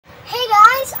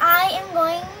I am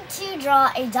going to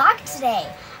draw a dog today.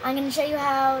 I'm going to show you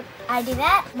how I do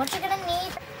that. What you're going to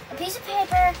need: a piece of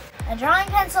paper, a drawing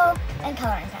pencil, and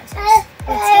coloring pencils.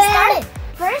 Let's get started.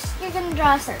 First, you're going to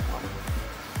draw a circle.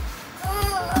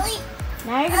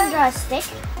 Now you're going to draw a stick.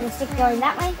 The stick going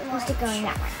that way, the stick going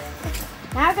that way.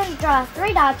 Now we're going to draw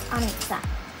 3 dots on each side.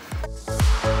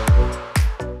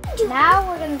 Now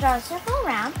we're going to draw a circle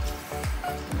around.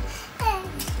 And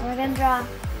we're going to draw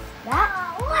that.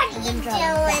 What are you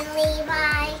doing,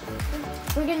 Levi?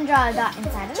 We're going to draw a dot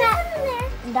inside of that,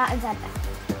 and a dot inside of that.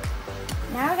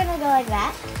 Now we're going to go like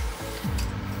that.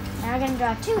 Now we're going to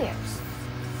draw 2 ears.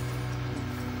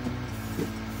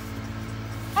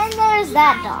 And there's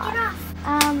that dog.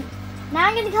 Now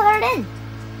I'm going to color it in.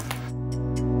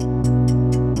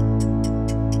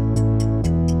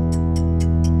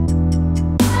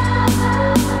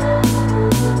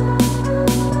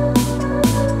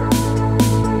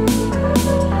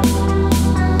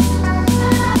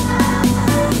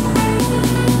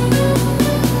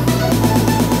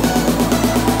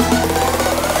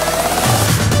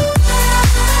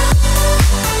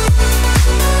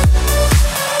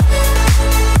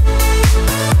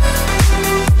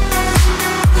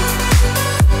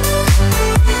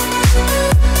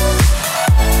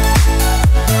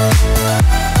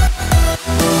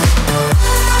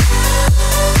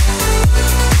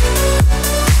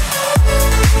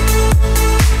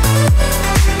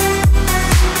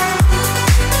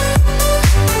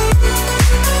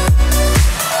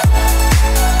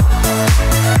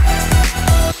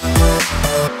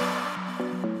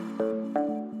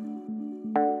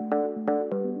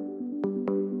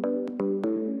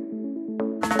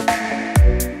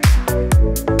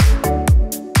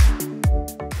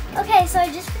 Okay, so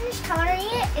I just finished coloring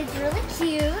it. It's really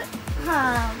cute.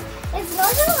 It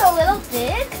smells a little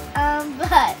big,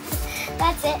 but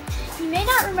that's it. You may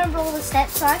not remember all the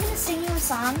steps, so I'm going to sing you a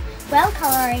song while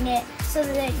coloring it so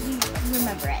that you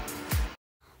remember it.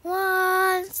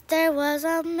 Once there was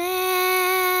a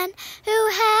man who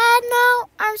had no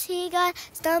arms. He got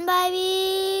stung by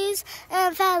bees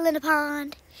and fell in a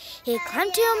pond. He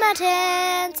climbed 2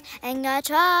 mountains and got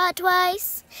shot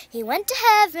twice. He went to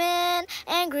heaven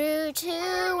and grew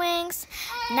 2 wings.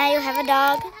 Now you have a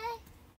dog.